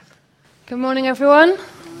Good morning, everyone.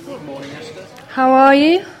 Good morning, Esther. How are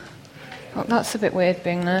you? Oh, that's a bit weird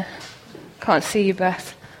being there. Can't see you,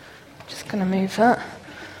 Beth. Just going to move that.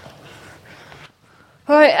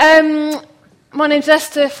 All right, my name's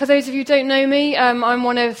Esther. For those of you who don't know me, I'm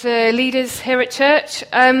one of the leaders here at church.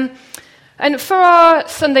 And for our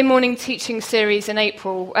Sunday morning teaching series in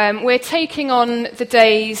April, we're taking on the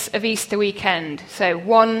days of Easter weekend, so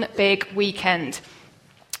one big weekend.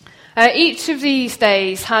 Each of these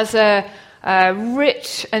days has a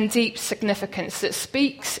rich and deep significance that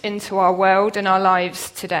speaks into our world and our lives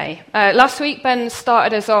today. Last week, Ben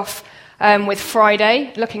started us off with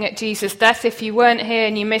Friday, looking at Jesus' death. If you weren't here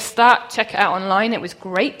and you missed that, check it out online. It was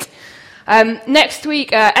great. Next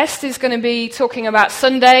week, Esther's going to be talking about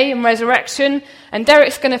Sunday and resurrection, and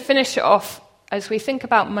Derek's going to finish it off as we think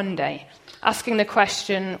about Monday, asking the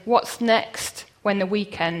question, what's next when the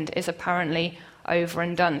weekend is apparently over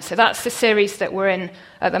and done? So that's the series that we're in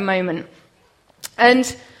at the moment.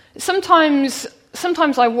 And sometimes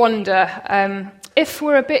I wonder if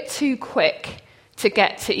we're a bit too quick to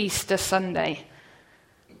get to Easter Sunday.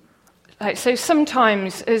 So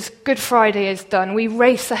sometimes, as Good Friday is done, we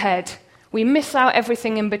race ahead. We miss out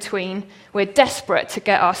everything in between. We're desperate to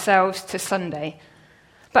get ourselves to Sunday.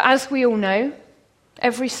 But as we all know,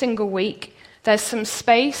 every single week, there's some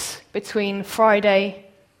space between Friday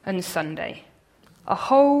and Sunday. A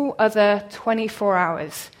whole other 24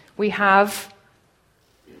 hours. We have...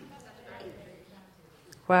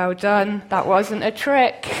 Well done. That wasn't a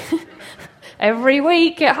trick. Every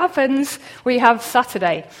week it happens. We have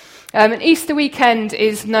Saturday. And Easter weekend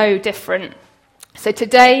is no different. So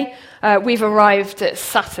today we've arrived at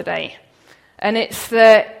Saturday. And it's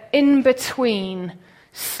the in-between,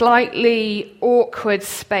 slightly awkward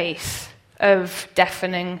space of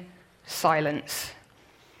deafening silence.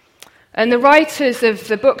 And the writers of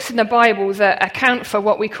the books in the Bible that account for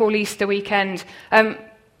what we call Easter weekend,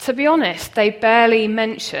 to be honest, they barely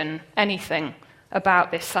mention anything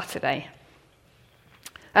about this Saturday.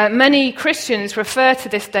 Many Christians refer to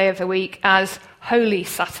this day of the week as Holy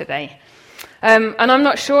Saturday. And I'm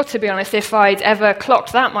not sure, to be honest, if I'd ever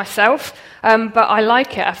clocked that myself, but I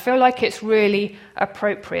like it. I feel like it's really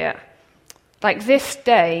appropriate. Like this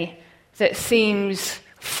day that seems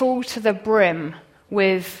full to the brim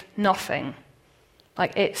with nothing.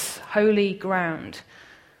 Like it's holy ground.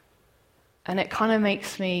 And it kind of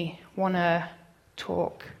makes me want to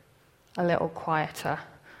talk a little quieter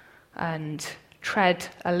and tread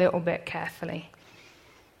a little bit carefully.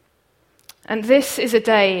 And this is a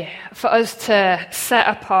day for us to set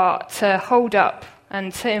apart, to hold up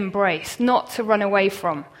and to embrace, not to run away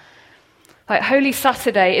from. Like Holy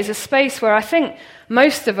Saturday is a space where I think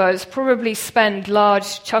most of us probably spend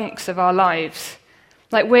large chunks of our lives.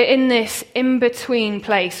 Like we're in this in-between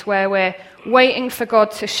place where we're waiting for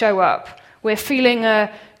God to show up. We're feeling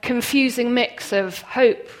a confusing mix of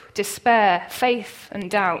hope, despair, faith,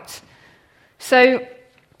 and doubt. So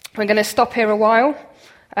we're going to stop here a while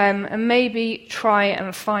and maybe try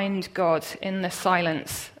and find God in the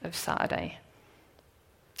silence of Saturday.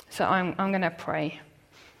 So I'm going to pray.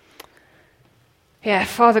 Yeah,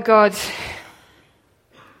 Father God,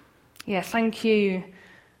 thank you.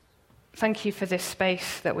 Thank you for this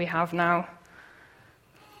space that we have now.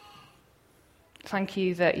 Thank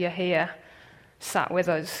you that you're here, sat with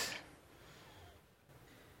us.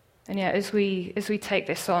 And as we take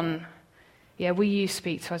this on, will you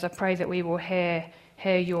speak to us? I pray that we will hear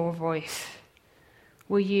your voice.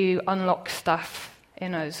 Will you unlock stuff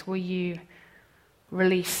in us? Will you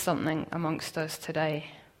release something amongst us today?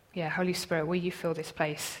 Holy Spirit, will you fill this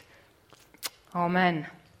place? Amen.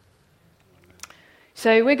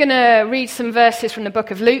 So we're going to read some verses from the book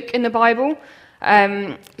of Luke in the Bible.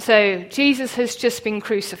 So Jesus has just been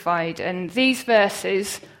crucified, and these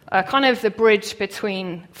verses are kind of the bridge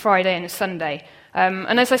between Friday and Sunday.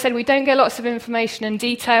 And as I said, we don't get lots of information in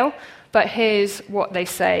detail, but here's what they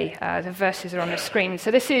say. The verses are on the screen. So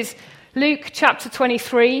this is Luke chapter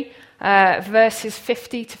 23, verses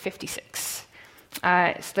 50 to 56.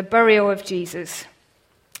 It's the burial of Jesus.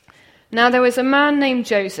 Now there was a man named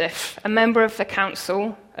Joseph, a member of the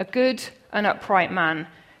council, a good and upright man,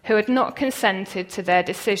 who had not consented to their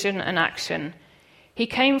decision and action. He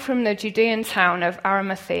came from the Judean town of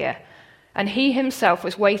Arimathea, and he himself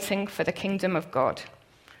was waiting for the kingdom of God.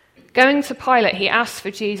 Going to Pilate, he asked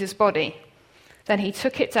for Jesus' body. Then he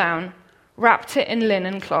took it down, wrapped it in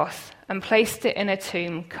linen cloth, and placed it in a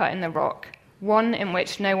tomb cut in the rock, one in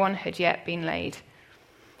which no one had yet been laid.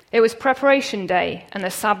 It was preparation day, and the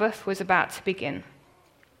Sabbath was about to begin.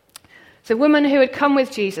 The woman who had come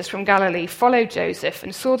with Jesus from Galilee followed Joseph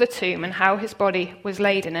and saw the tomb and how his body was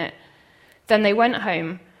laid in it. Then they went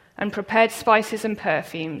home and prepared spices and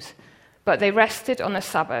perfumes, but they rested on the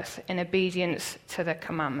Sabbath in obedience to the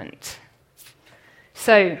commandment.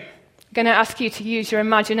 So, I'm going to ask you to use your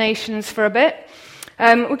imaginations for a bit.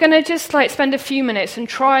 We're going to just spend a few minutes and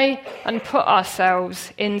try and put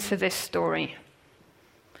ourselves into this story.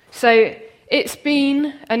 So, it's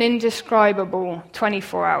been an indescribable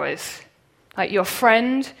 24 hours. Like your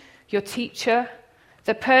friend, your teacher,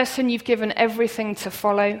 the person you've given everything to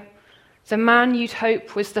follow, the man you'd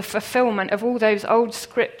hope was the fulfillment of all those old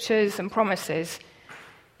scriptures and promises,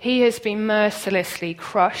 he has been mercilessly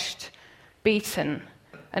crushed, beaten,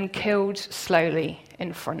 and killed slowly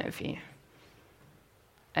in front of you.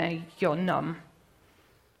 You're numb.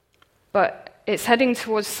 But it's heading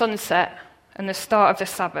towards sunset and the start of the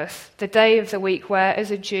Sabbath, the day of the week where,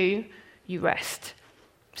 as a Jew, you rest.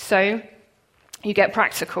 So, you get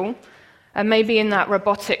practical, and maybe in that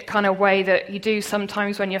robotic kind of way that you do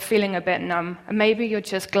sometimes when you're feeling a bit numb, and maybe you're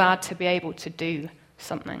just glad to be able to do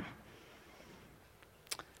something.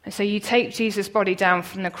 And so you take Jesus' body down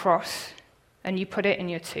from the cross, and you put it in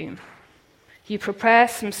your tomb. You prepare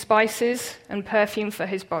some spices and perfume for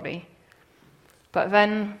his body, but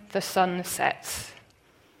then the sun sets.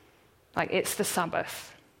 It's the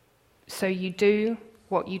Sabbath. So you do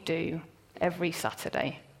what you do every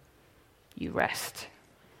Saturday. You rest.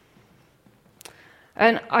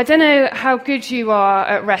 And I don't know how good you are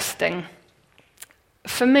at resting.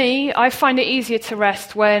 For me, I find it easier to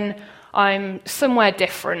rest when I'm somewhere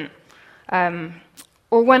different,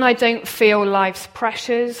 or when I don't feel life's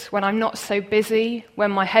pressures, when I'm not so busy,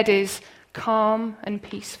 when my head is calm and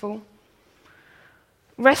peaceful.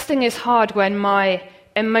 Resting is hard when my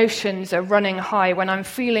emotions are running high, when I'm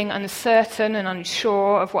feeling uncertain and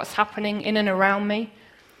unsure of what's happening in and around me.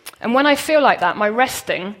 And when I feel like that, my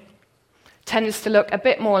resting tends to look a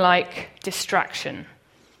bit more like distraction.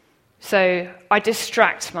 So I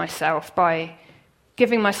distract myself by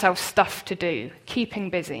giving myself stuff to do, keeping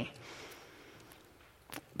busy.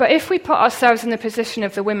 But if we put ourselves in the position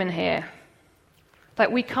of the women here,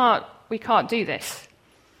 we can't do this.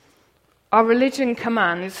 Our religion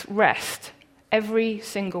commands rest every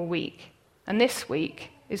single week, and this week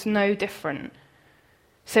is no different.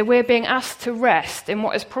 So we're being asked to rest in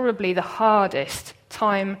what is probably the hardest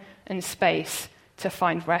time and space to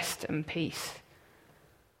find rest and peace.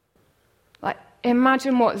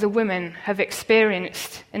 Imagine what the women have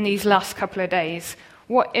experienced in these last couple of days,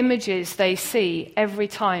 what images they see every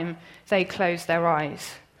time they close their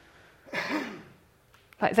eyes.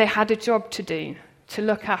 They had a job to do, to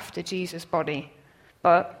look after Jesus' body,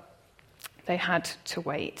 but they had to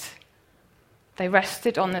wait. They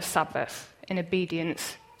rested on the Sabbath in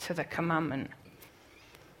obedience to the commandment.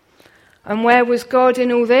 And where was God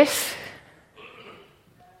in all this?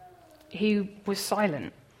 He was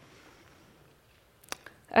silent.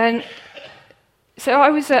 And so I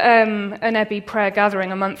was at an Ebby prayer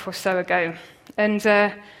gathering a month or so ago, and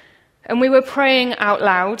we were praying out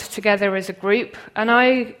loud together as a group, and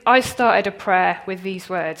I started a prayer with these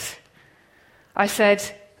words. I said,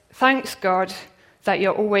 "Thanks God that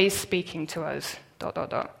you're always speaking to us, ...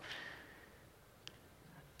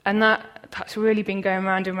 And that's really been going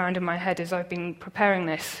round and round in my head as I've been preparing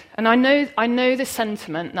this. And I know the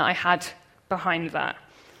sentiment that I had behind that.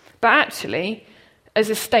 But actually, as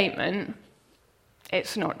a statement,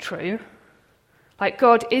 it's not true.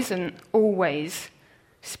 God isn't always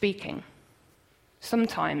speaking.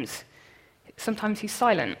 Sometimes he's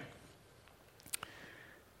silent.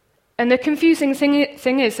 And the confusing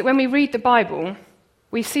thing is that when we read the Bible,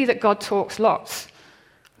 we see that God talks lots.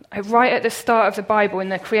 Right at the start of the Bible, in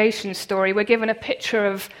the creation story, we're given a picture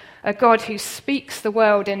of a God who speaks the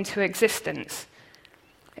world into existence.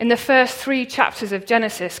 In the first 3 chapters of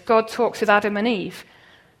Genesis, God talks with Adam and Eve,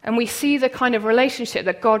 and we see the kind of relationship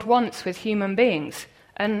that God wants with human beings,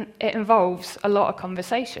 and it involves a lot of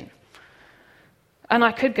conversation. And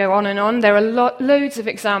I could go on and on. There are loads of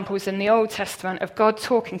examples in the Old Testament of God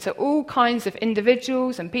talking to all kinds of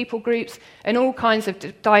individuals and people groups in all kinds of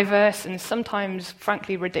diverse and sometimes,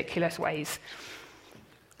 frankly, ridiculous ways.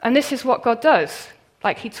 And this is what God does.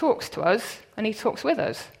 He talks to us and he talks with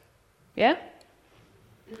us. Yeah?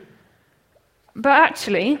 But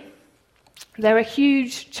actually, there are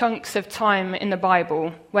huge chunks of time in the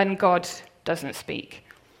Bible when God doesn't speak.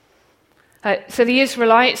 So the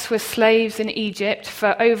Israelites were slaves in Egypt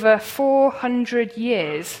for over 400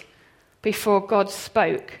 years before God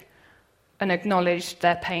spoke and acknowledged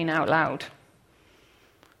their pain out loud.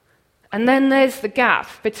 And then there's the gap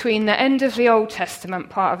between the end of the Old Testament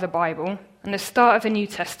part of the Bible and the start of the New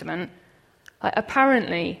Testament,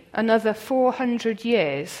 apparently another 400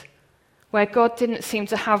 years where God didn't seem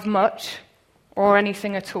to have much or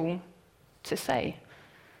anything at all to say.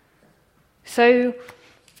 So,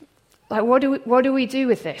 what do we do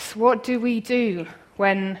with this? What do we do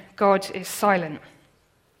when God is silent?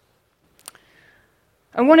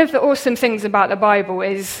 And one of the awesome things about the Bible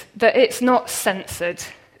is that it's not censored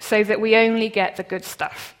so that we only get the good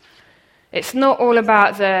stuff. It's not all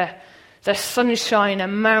about the sunshine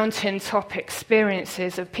and mountaintop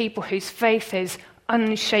experiences of people whose faith is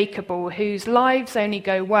unshakable, whose lives only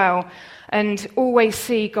go well, and always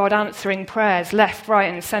see God answering prayers left,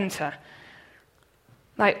 right, and centre.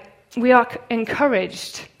 We are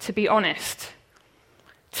encouraged to be honest,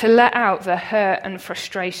 to let out the hurt and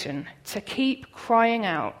frustration, to keep crying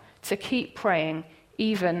out, to keep praying,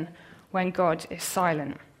 even when God is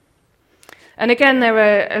silent. And again, there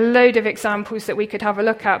are a load of examples that we could have a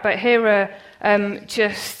look at, but here are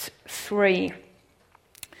just 3.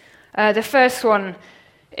 The first one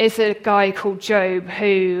is a guy called Job,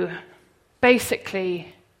 who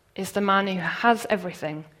basically is the man who has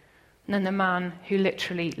everything, and then the man who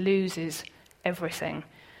literally loses everything.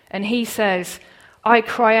 And he says, "I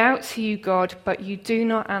cry out to you, God, but you do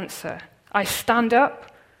not answer. I stand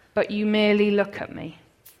up, but you merely look at me."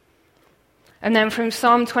 And then from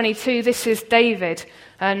Psalm 22, this is David.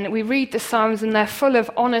 And we read the Psalms and they're full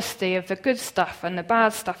of honesty of the good stuff and the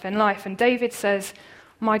bad stuff in life. And David says,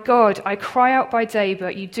 "My God, I cry out by day,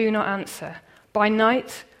 but you do not answer. By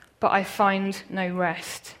night, but I find no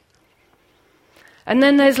rest." And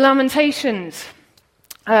then there's Lamentations,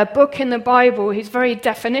 a book in the Bible whose very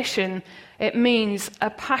definition, it means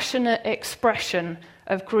a passionate expression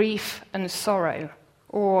of grief and sorrow,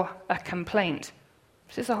 or a complaint.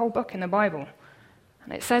 This is a whole book in the Bible.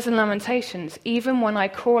 And it says in Lamentations, "Even when I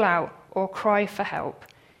call out or cry for help,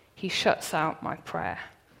 he shuts out my prayer."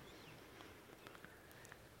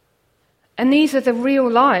 And these are the real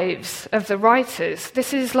lives of the writers.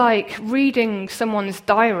 This is like reading someone's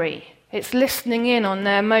diary. It's listening in on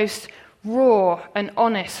their most raw and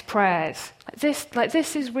honest prayers.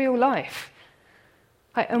 This is real life.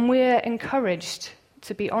 And we're encouraged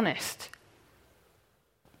to be honest.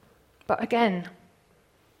 But again,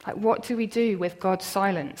 what do we do with God's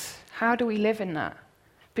silence? How do we live in that?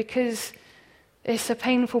 Because it's a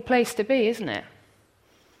painful place to be, isn't it?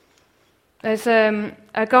 There's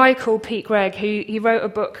a guy called Pete Greig he wrote a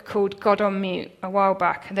book called God on Mute a while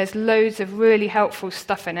back, and there's loads of really helpful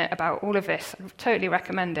stuff in it about all of this. I totally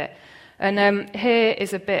recommend it. And here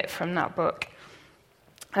is a bit from that book.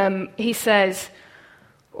 He says,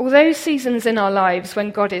 "Although seasons in our lives when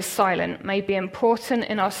God is silent may be important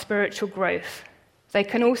in our spiritual growth, they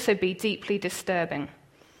can also be deeply disturbing.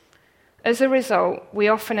 As a result, we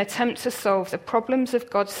often attempt to solve the problems of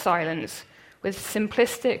God's silence with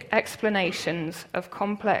simplistic explanations of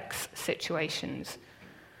complex situations,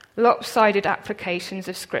 lopsided applications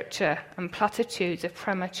of Scripture, and platitudes of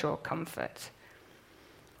premature comfort.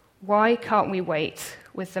 Why can't we wait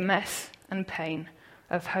with the mess and pain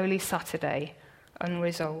of Holy Saturday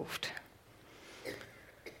unresolved?"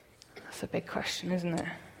 That's a big question, isn't it?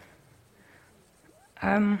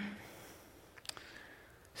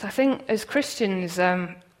 So I think as Christians,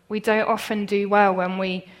 we don't often do well when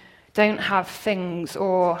we don't have things,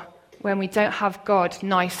 or when we don't have God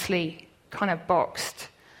nicely kind of boxed.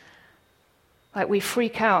 We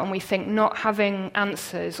freak out and we think not having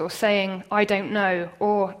answers, or saying, "I don't know,"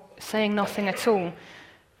 or saying nothing at all,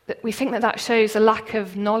 that we think that shows a lack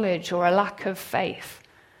of knowledge or a lack of faith.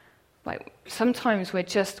 Sometimes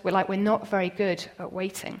we're not very good at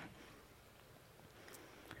waiting.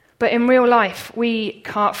 But in real life, we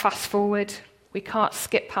can't fast forward. We can't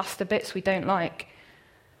skip past the bits we don't like.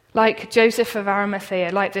 Like Joseph of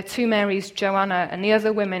Arimathea, like the 2 Marys, Joanna, and the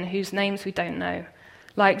other women whose names we don't know,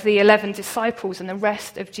 like the 11 disciples and the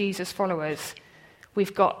rest of Jesus' followers,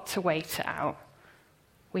 we've got to wait it out.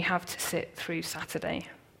 We have to sit through Saturday.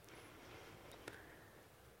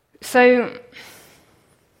 So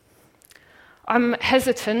I'm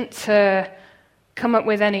hesitant to come up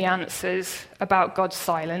with any answers about God's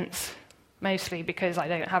silence, mostly because I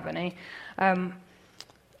don't have any.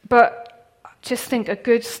 But just think a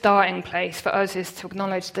good starting place for us is to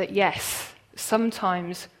acknowledge that, yes,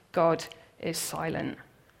 sometimes God is silent.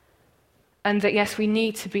 And that, yes, we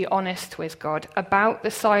need to be honest with God about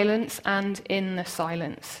the silence and in the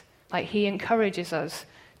silence. He encourages us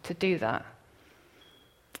to do that.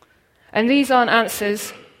 And these aren't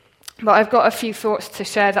answers, but I've got a few thoughts to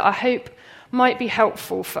share that I hope might be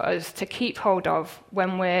helpful for us to keep hold of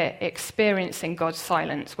when we're experiencing God's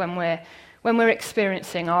silence, when we're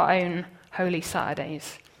experiencing our own Holy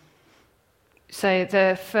Saturdays. So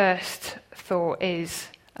the first thought is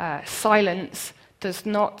silence does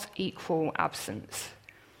not equal absence.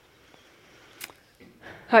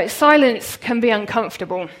 Like, silence can be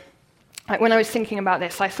uncomfortable. Like, when I was thinking about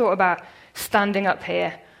this, I thought about standing up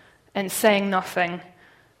here and saying nothing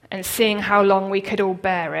and seeing how long we could all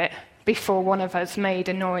bear it before one of us made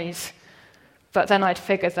a noise. But then I'd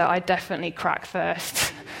figured that I'd definitely crack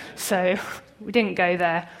first. So we didn't go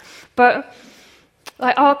there. But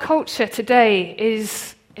like, our culture today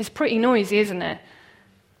is pretty noisy, isn't it?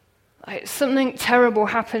 Like, something terrible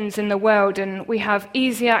happens in the world and we have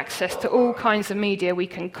easy access to all kinds of media. We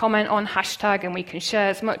can comment on hashtag and we can share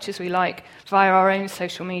as much as we like via our own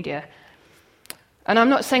social media. And I'm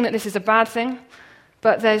not saying that this is a bad thing,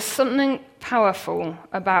 but there's something powerful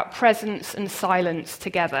about presence and silence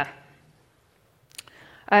together.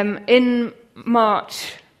 In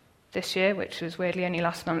March this year, which was weirdly only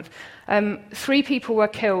last month, 3 people were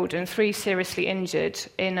killed and 3 seriously injured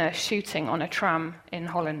in a shooting on a tram in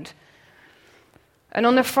Holland. And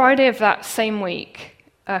on the Friday of that same week,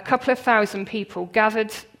 a couple of thousand people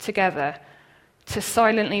gathered together to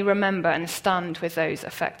silently remember and stand with those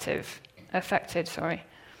affected.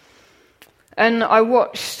 And I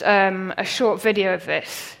watched a short video of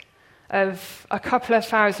this, of a couple of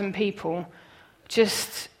thousand people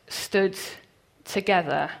just stood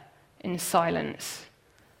together in silence.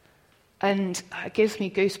 And it gives me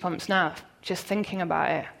goosebumps now, just thinking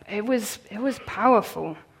about it. It was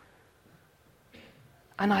powerful.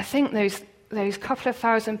 And I think those couple of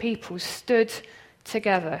thousand people stood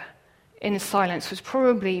together in silence was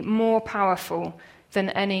probably more powerful than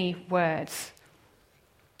any words.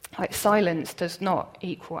 Like, silence does not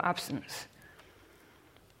equal absence.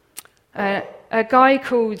 A guy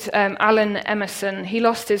called Alan Emerson, he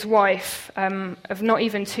lost his wife of not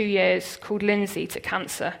even 2 years, called Lindsay, to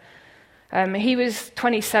cancer. He was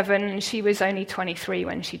 27 and she was only 23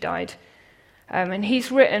 when she died. And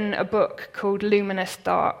he's written a book called Luminous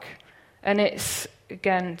Dark. And it's,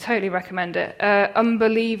 again, totally recommend it, an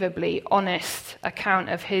unbelievably honest account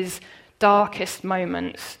of his darkest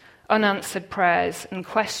moments, unanswered prayers, and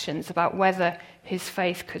questions about whether his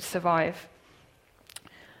faith could survive.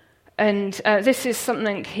 And this is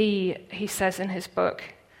something he says in his book.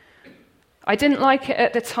 I didn't like it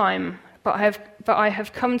at the time, but I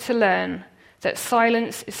have come to learn that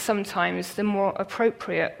silence is sometimes the more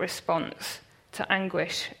appropriate response to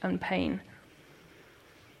anguish and pain.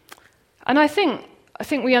 And I think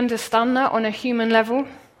we understand that on a human level.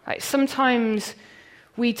 Like, sometimes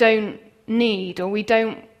we don't need, or we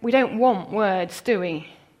don't want words, do we?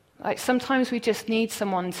 Like, sometimes we just need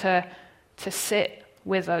someone to sit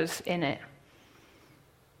with us in it.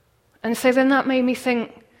 And so then that made me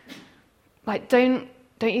think, like, don't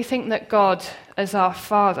you think that God, as our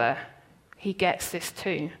Father, he gets this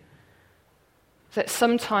too? That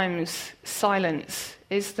sometimes silence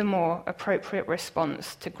is the more appropriate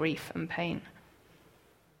response to grief and pain.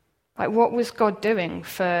 Like, what was God doing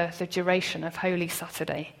for the duration of Holy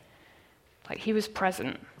Saturday? Like, he was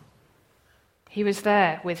present. He was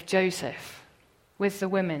there with Joseph, with the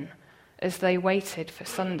women, as they waited for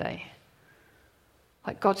Sunday.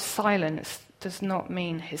 Like, God's silence does not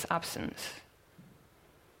mean his absence.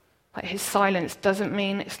 Like, his silence doesn't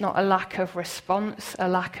mean it's not a lack of response, a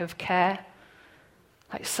lack of care.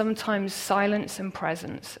 Like, sometimes silence and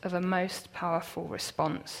presence are the most powerful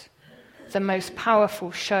response, the most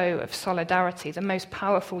powerful show of solidarity, the most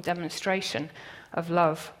powerful demonstration of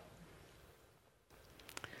love.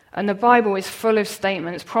 And the Bible is full of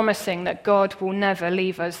statements promising that God will never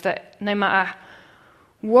leave us, that no matter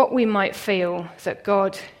what we might feel, that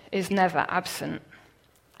God is never absent.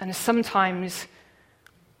 And sometimes,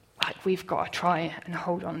 like, we've got to try and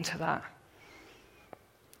hold on to that.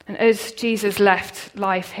 And as Jesus left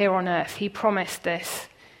life here on earth, he promised this.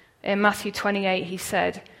 In Matthew 28, he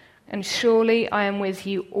said, "And surely I am with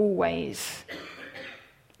you always,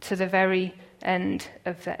 to the very end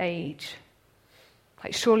of the age."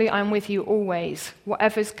 Like, surely I'm with you always.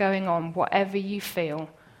 Whatever's going on, whatever you feel,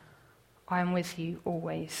 I am with you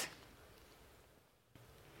always.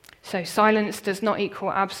 So silence does not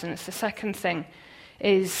equal absence. The second thing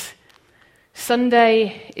is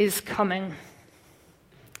Sunday is coming.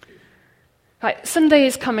 Like, Sunday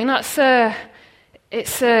is coming. I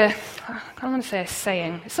don't want to say a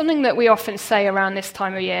saying. It's something that we often say around this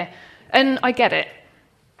time of year. And I get it.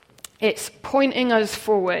 It's pointing us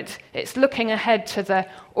forward. It's looking ahead to the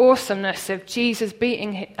awesomeness of Jesus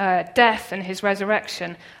beating death and his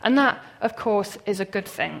resurrection. And that, of course, is a good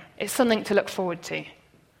thing. It's something to look forward to.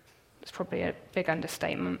 It's probably a big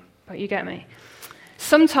understatement, but you get me.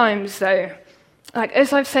 Sometimes, though, like,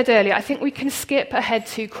 as I've said earlier, I think we can skip ahead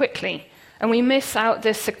too quickly, and we miss out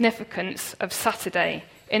the significance of Saturday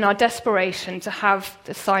in our desperation to have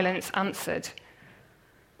the silence answered.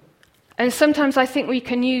 And sometimes I think we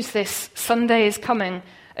can use this Sunday is coming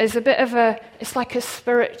as a bit of it's like a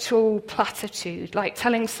spiritual platitude, like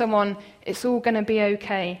telling someone it's all going to be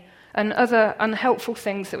okay, and other unhelpful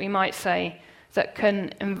things that we might say that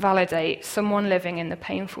can invalidate someone living in the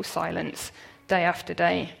painful silence day after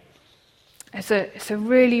day. It's a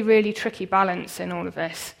really, really tricky balance in all of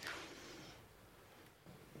this.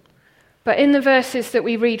 But in the verses that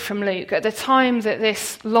we read from Luke, at the time that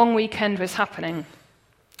this long weekend was happening,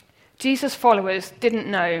 Jesus' followers didn't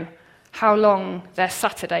know how long their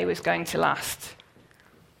Saturday was going to last.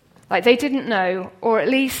 Like, they didn't know, or at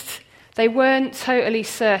least they weren't totally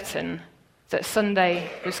certain that Sunday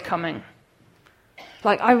was coming.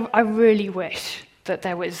 Like, I really wish that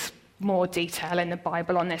there was more detail in the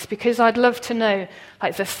Bible on this, because I'd love to know,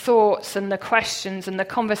 like, the thoughts and the questions and the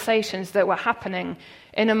conversations that were happening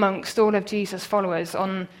in amongst all of Jesus' followers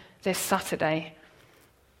on this Saturday.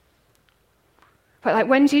 But like,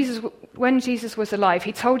 when Jesus was alive,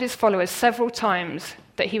 he told his followers several times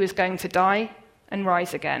that he was going to die and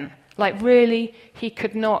rise again. Like, really, he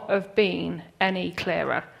could not have been any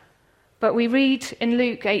clearer. But we read in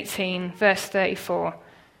Luke 18, verse 34,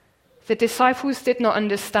 the disciples did not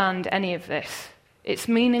understand any of this. Its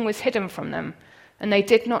meaning was hidden from them, and they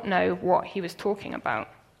did not know what he was talking about.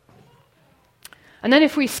 And then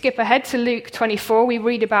if we skip ahead to Luke 24, we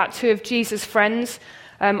read about two of Jesus' friends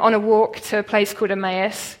on a walk to a place called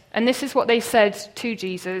Emmaus. And this is what they said to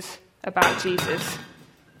Jesus about Jesus.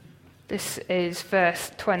 This is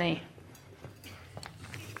verse 20.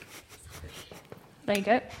 There you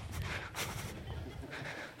go.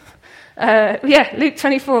 Luke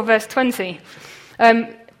 24, verse 20.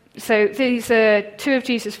 So these are two of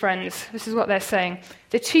Jesus' friends. This is what they're saying.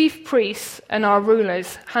 The chief priests and our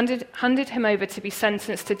rulers handed him over to be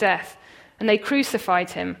sentenced to death, and they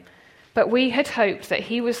crucified him. But we had hoped that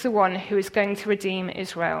he was the one who was going to redeem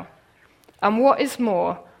Israel. And what is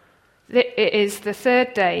more, it is the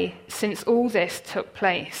third day since all this took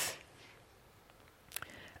place.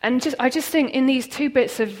 And I just think in these two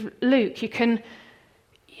bits of Luke, you can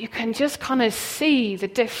just kind of see the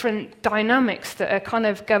different dynamics that are kind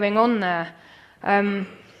of going on there. And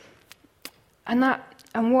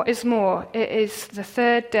what is more, it is the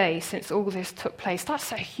third day since all this took place.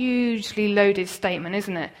 That's a hugely loaded statement,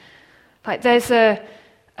 isn't it? Like, there's a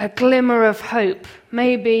glimmer of hope,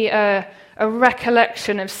 maybe a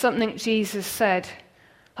recollection of something Jesus said.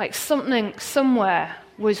 Like, something somewhere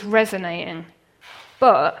was resonating.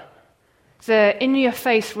 But the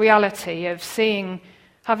in-your-face reality of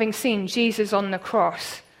having seen Jesus on the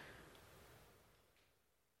cross,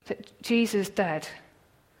 that Jesus dead,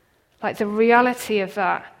 like, the reality of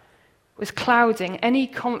that was clouding any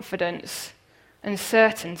confidence and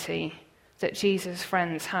certainty that Jesus'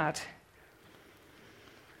 friends had.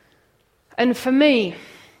 And for me,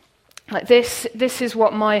 like, this is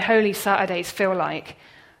what my Holy Saturdays feel like.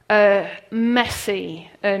 A messy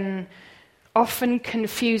and often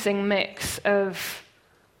confusing mix of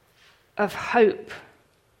hope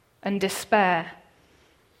and despair,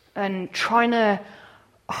 and trying to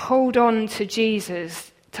hold on to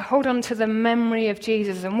Jesus, to hold on to the memory of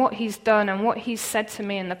Jesus and what he's done and what he's said to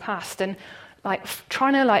me in the past, and like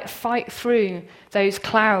trying to like fight through those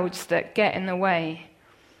clouds that get in the way.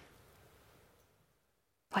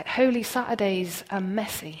 Like, Holy Saturdays are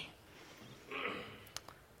messy.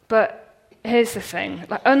 But here's the thing,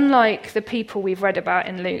 like, unlike the people we've read about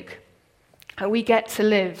in Luke, we get to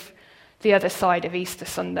live the other side of Easter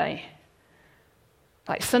Sunday.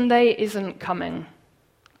 Like, Sunday isn't coming.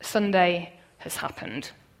 Sunday has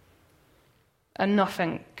happened. And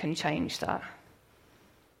nothing can change that.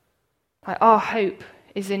 Like, our hope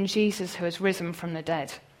is in Jesus who has risen from the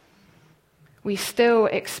dead. We still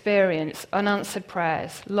experience unanswered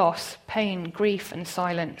prayers, loss, pain, grief, and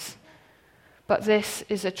silence. But this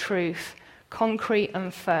is a truth, concrete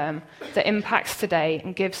and firm, that impacts today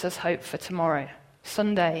and gives us hope for tomorrow.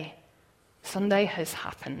 Sunday has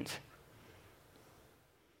happened.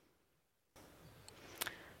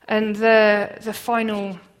 And the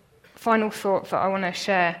final thought that I want to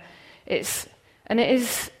share is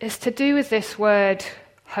to do with this word,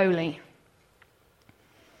 holy.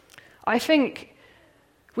 I think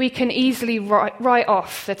we can easily write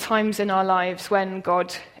off the times in our lives when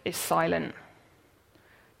God is silent,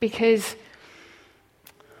 because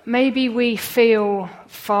maybe we feel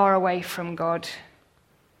far away from God.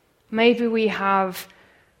 Maybe we have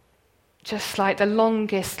just like the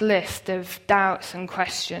longest list of doubts and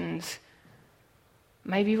questions.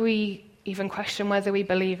 Maybe we even question whether we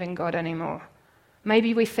believe in God anymore.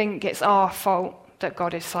 Maybe we think it's our fault that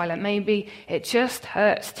God is silent. Maybe it just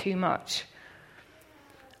hurts too much.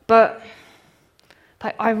 But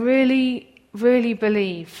Like, I really, really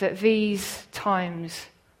believe that these times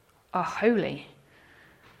are holy.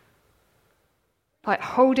 Like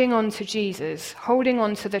holding on to Jesus, holding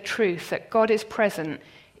on to the truth that God is present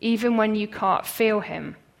even when you can't feel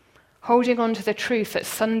him. Holding on to the truth that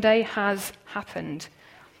Sunday has happened,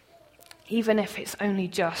 even if it's only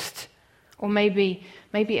just, or maybe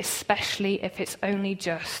especially if it's only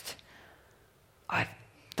just.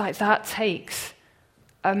 Like that takes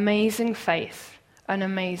amazing faith and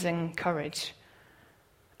amazing courage.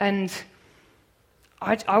 And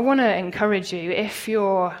I want to encourage you, if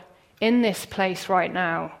you're in this place right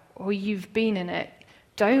now, or you've been in it,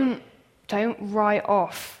 don't write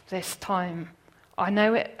off this time. I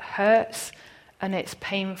know it hurts and it's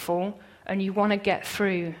painful and you want to get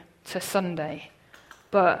through to Sunday,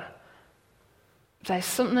 but there's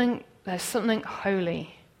something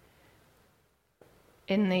holy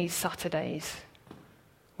in these Saturdays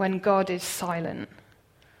when God is silent.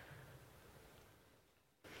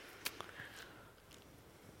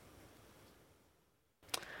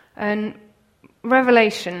 And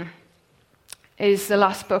Revelation is the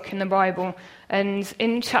last book in the Bible, and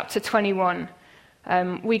in chapter 21,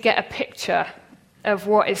 we get a picture of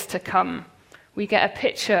what is to come. We get a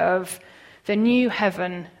picture of the new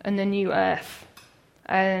heaven and the new earth.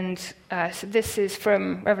 And so this is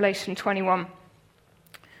from Revelation 21.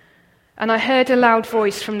 And I heard a loud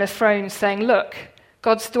voice from the throne saying, "Look,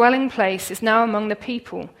 God's dwelling place is now among the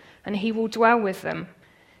people, and he will dwell with them.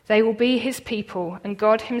 They will be his people, and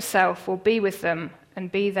God himself will be with them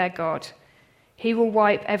and be their God. He will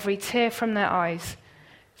wipe every tear from their eyes.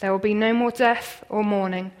 There will be no more death or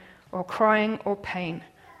mourning or crying or pain,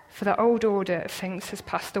 for the old order of things has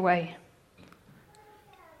passed away."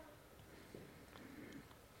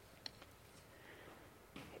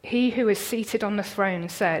 He who is seated on the throne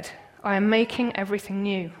said, "I am making everything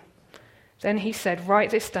new." Then he said, "Write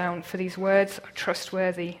this down, for these words are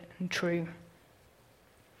trustworthy and true."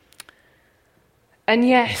 And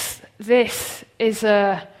yes, this is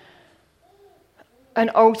an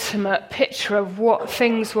ultimate picture of what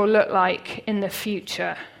things will look like in the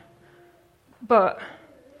future. But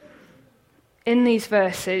in these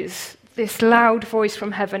verses, this loud voice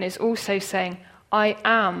from heaven is also saying, "I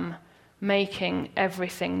am making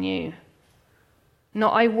everything new."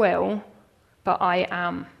 Not I will, but I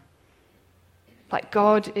am. Like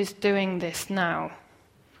God is doing this now,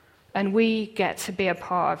 and we get to be a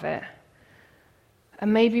part of it.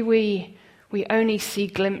 And maybe we only see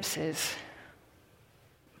glimpses,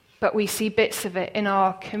 but we see bits of it in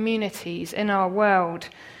our communities, in our world,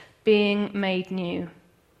 being made new.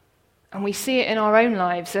 And we see it in our own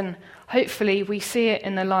lives, and hopefully we see it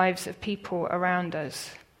in the lives of people around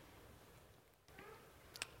us.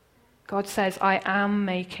 God says, "I am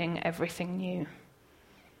making everything new."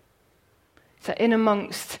 So in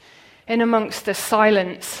amongst the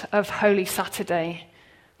silence of Holy Saturday,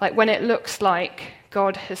 like when it looks like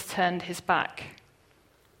God has turned his back,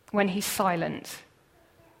 when he's silent,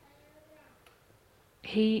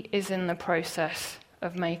 he is in the process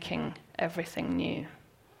of making everything new.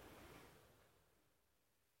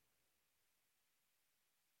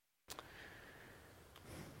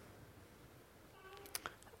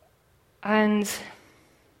 And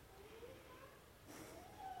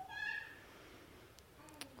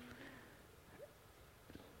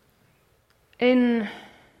in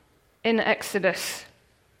Exodus,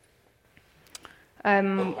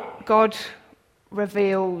 God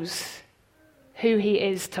reveals who he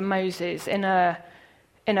is to Moses in a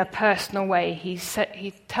personal way.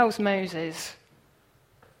 He tells Moses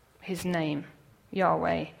his name,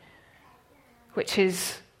 Yahweh, which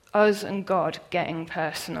is us and God getting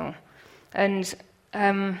personal. And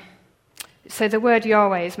so the word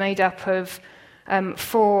Yahweh is made up of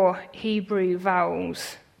 4 Hebrew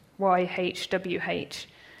vowels, YHWH.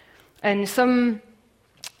 And some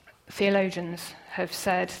theologians have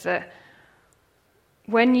said that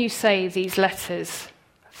when you say these letters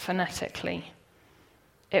phonetically,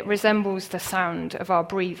 it resembles the sound of our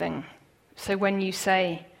breathing. So when you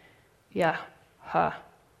say ya, ha,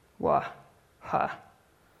 wa, ha,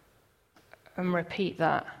 and repeat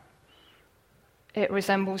that, it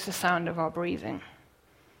resembles the sound of our breathing.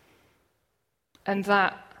 And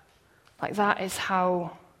that is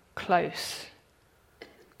how close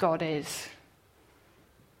God is.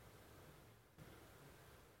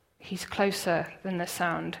 He's closer than the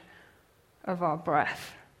sound of our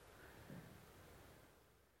breath.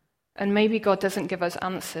 And maybe God doesn't give us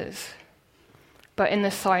answers, but in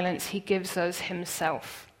the silence he gives us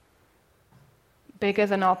himself. Bigger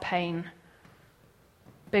than our pain,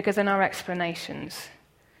 bigger than our explanations.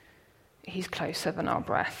 He's closer than our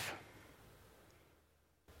breath.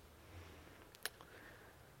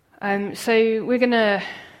 So we're going to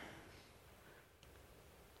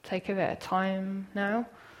take a bit of time now.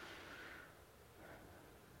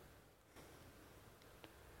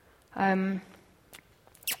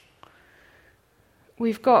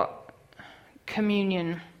 We've got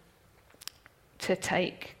communion to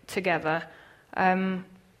take together. And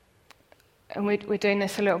we're doing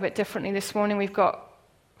this a little bit differently this morning. We've got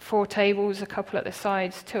 4 tables, a couple at the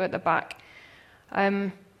sides, 2 at the back.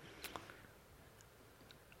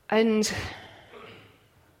 And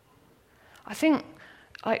I think,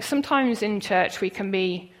 like, sometimes in church we can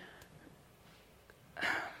be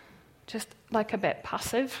just like a bit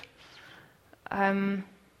passive. And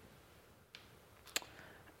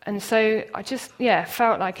so I just,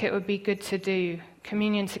 felt like it would be good to do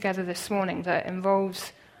communion together this morning that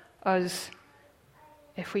involves us,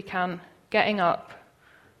 if we can, getting up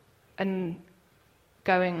and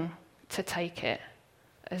going to take it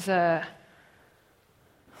as I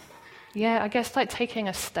guess like taking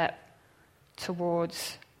a step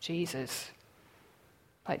towards Jesus.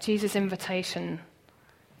 Like Jesus' invitation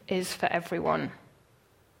is for everyone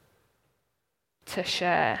to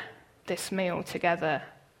share this meal together.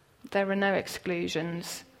 There are no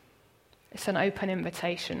exclusions. It's an open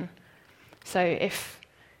invitation. So if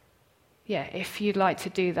you'd like to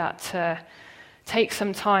do that, to take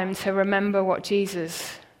some time to remember what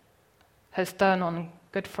Jesus has done on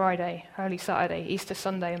Good Friday, Holy Saturday, Easter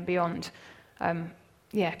Sunday and beyond,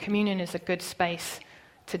 communion is a good space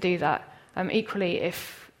to do that. Equally,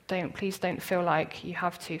 please don't feel like you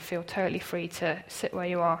have to. Feel totally free to sit where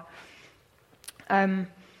you are.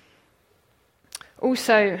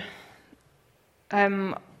 Also,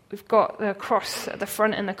 we've got the cross at the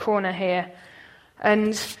front in the corner here,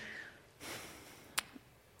 and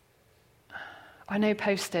I know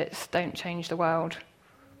Post-its don't change the world,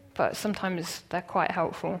 but sometimes they're quite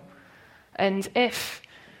helpful. And if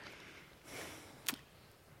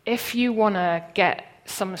you want to get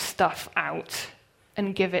some stuff out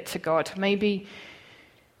and give it to God, maybe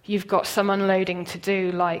you've got some unloading to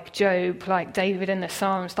do, like Job, like David in the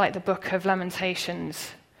Psalms, like the Book of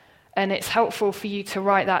Lamentations. And it's helpful for you to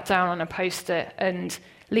write that down on a Post-it and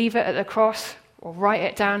leave it at the cross, or write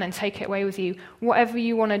it down and take it away with you. Whatever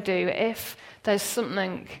you want to do, if there's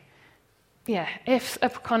something, if a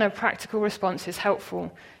kind of practical response is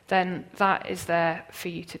helpful, then that is there for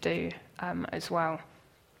you to do as well.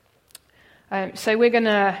 So we're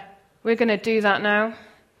gonna do that now.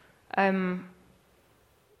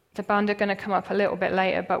 The band are going to come up a little bit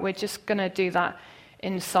later, but we're just going to do that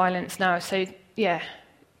in silence now. So,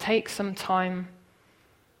 take some time.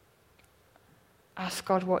 Ask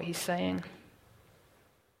God what he's saying.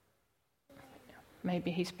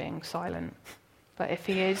 Maybe he's being silent, but if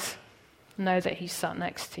he is, know that he's sat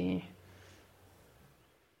next to you.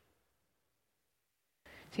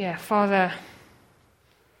 So, Father,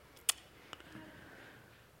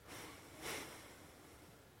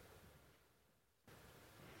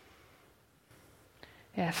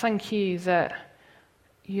 thank you that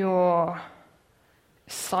your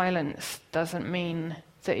silence doesn't mean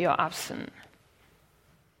that you're absent.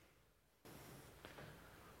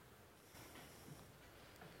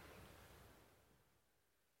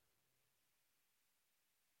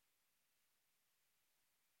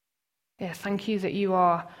 Thank you that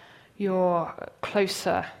you're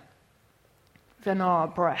closer than our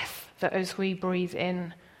breath, that as we breathe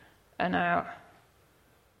in and out,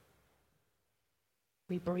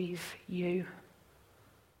 we breathe you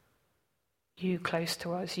close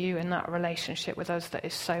to us, you in that relationship with us that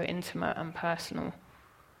is so intimate and personal.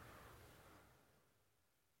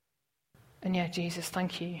 And Jesus,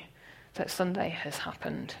 thank you that Sunday has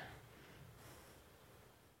happened.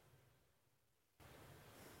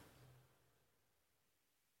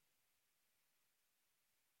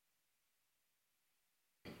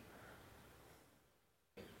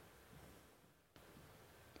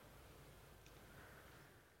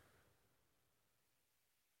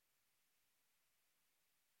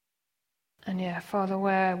 And Father,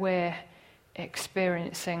 where we're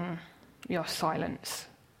experiencing your silence,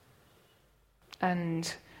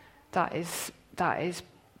 and that is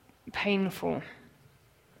painful,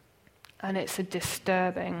 and it's a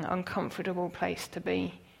disturbing, uncomfortable place to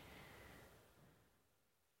be.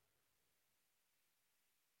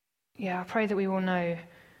 I pray that we will know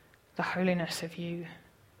the holiness of you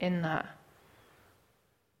in that,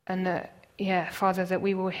 and that, Father, that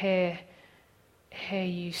we will hear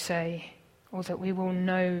you say, or that we will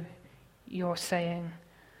know you're saying,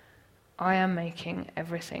 I am making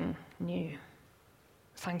everything new.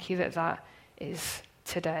 Thank you that is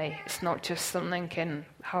today. It's not just something in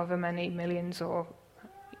however many millions or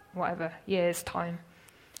whatever years' time.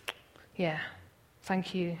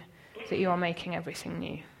 thank you that you are making everything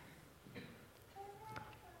new.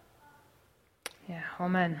 Yeah,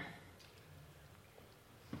 amen.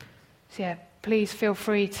 So please feel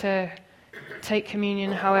free to take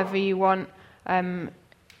communion however you want.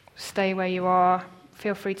 Stay where you are.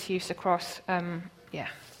 Feel free to use the cross.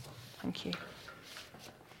 Thank you.